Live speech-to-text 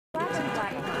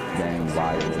gang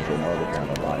violence and other kind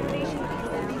of violence.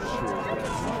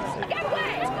 Get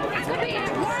away! I could be at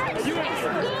work, in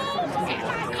school, in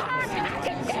my car, and I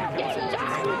can still get shot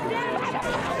by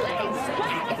the police. I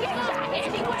can get shot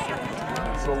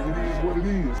anywhere. So it is what it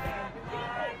is.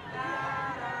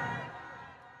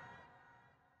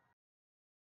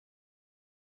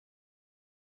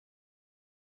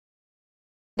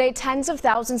 Today, tens of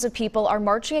thousands of people are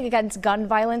marching against gun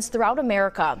violence throughout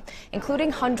America,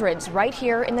 including hundreds right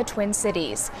here in the Twin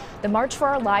Cities. The March for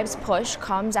Our Lives push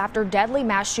comes after deadly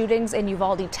mass shootings in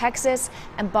Uvalde, Texas,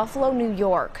 and Buffalo, New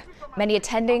York. Many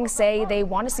attending say they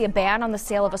want to see a ban on the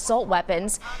sale of assault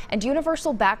weapons and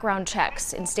universal background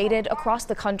checks instated across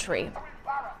the country.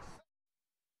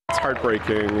 It's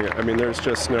heartbreaking. I mean, there's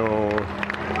just no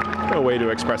way to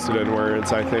express it in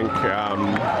words, I think.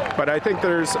 But I think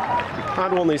there's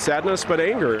not only sadness, but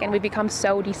anger. And we become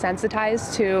so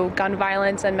desensitized to gun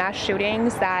violence and mass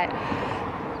shootings that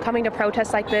coming to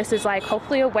protests like this is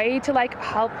hopefully a way to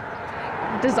help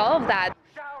dissolve that.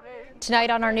 Tonight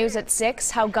on our news at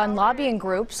 6, how gun lobbying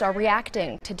groups are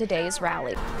reacting to today's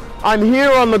rally. I'm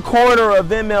here on the corner of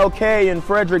MLK and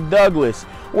Frederick Douglass,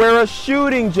 where a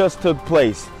shooting just took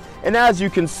place. And as you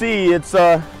can see, it's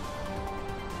a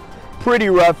pretty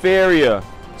rough area.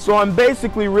 So I'm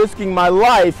basically risking my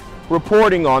life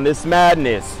reporting on this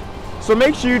madness. So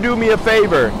make sure you do me a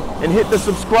favor and hit the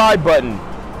subscribe button.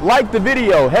 Like the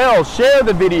video, hell, share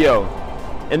the video.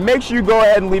 And make sure you go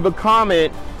ahead and leave a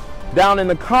comment down in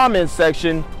the comments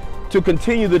section to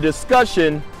continue the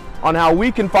discussion on how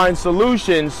we can find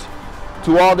solutions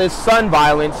to all this gun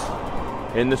violence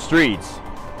in the streets.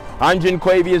 I'm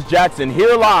Jenquavius Jackson,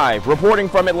 here live, reporting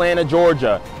from Atlanta,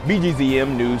 Georgia,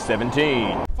 BGZM News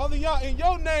 17. Father, in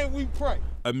your name we pray.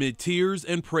 Amid tears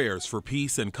and prayers for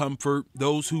peace and comfort,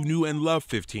 those who knew and loved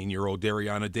 15-year-old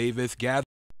Derryanna Davis gathered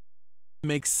to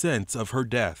make sense of her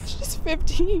death. She's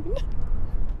 15.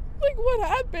 What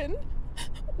happened?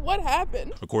 What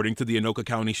happened? According to the Anoka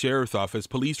County Sheriff's Office,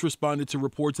 police responded to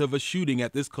reports of a shooting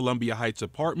at this Columbia Heights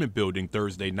apartment building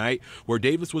Thursday night, where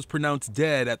Davis was pronounced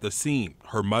dead at the scene.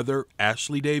 Her mother,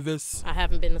 Ashley Davis, I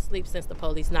haven't been asleep since the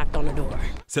police knocked on the door.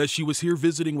 says she was here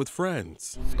visiting with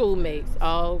friends. Schoolmates,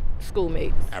 all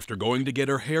schoolmates. After going to get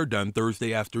her hair done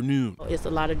Thursday afternoon. It's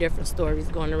a lot of different stories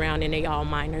going around, and they all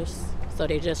minors. So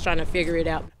they're just trying to figure it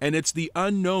out. And it's the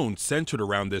unknown centered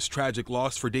around this tragic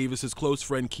loss for Davis's close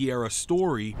friend Kiara's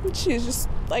story. She's just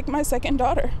like my second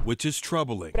daughter. Which is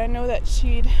troubling. I know that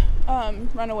she'd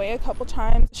run away a couple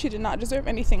times. She did not deserve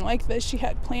anything like this. She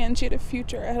had plans. She had a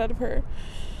future ahead of her.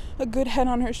 A good head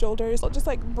on her shoulders. Just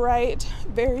bright,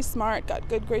 very smart, got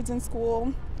good grades in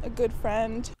school. A good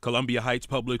friend. Columbia Heights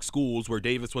Public Schools, where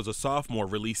Davis was a sophomore,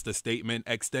 released a statement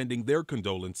extending their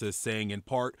condolences, saying in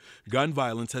part, "Gun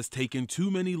violence has taken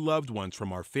too many loved ones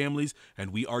from our families,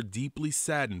 and we are deeply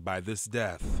saddened by this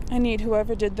death." I need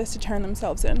whoever did this to turn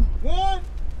themselves in. 1,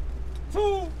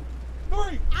 2,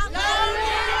 3.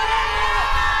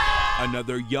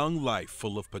 Another young life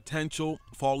full of potential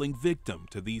falling victim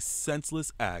to these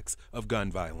senseless acts of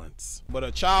gun violence. But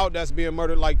a child that's being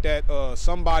murdered like that,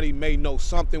 somebody may know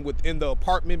something within the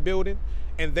apartment building,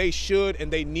 and they should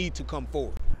and they need to come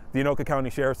forward. The Anoka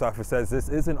County Sheriff's Office says this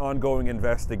is an ongoing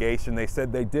investigation. They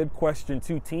said they did question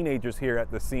 2 teenagers here at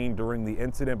the scene during the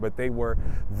incident, but they were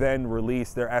then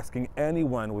released. They're asking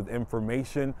anyone with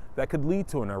information that could lead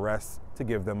to an arrest to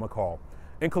give them a call.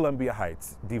 In Columbia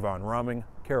Heights, Devon Roming,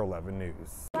 KARE 11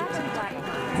 News.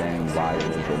 Gang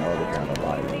violence and other kind of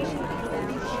violence.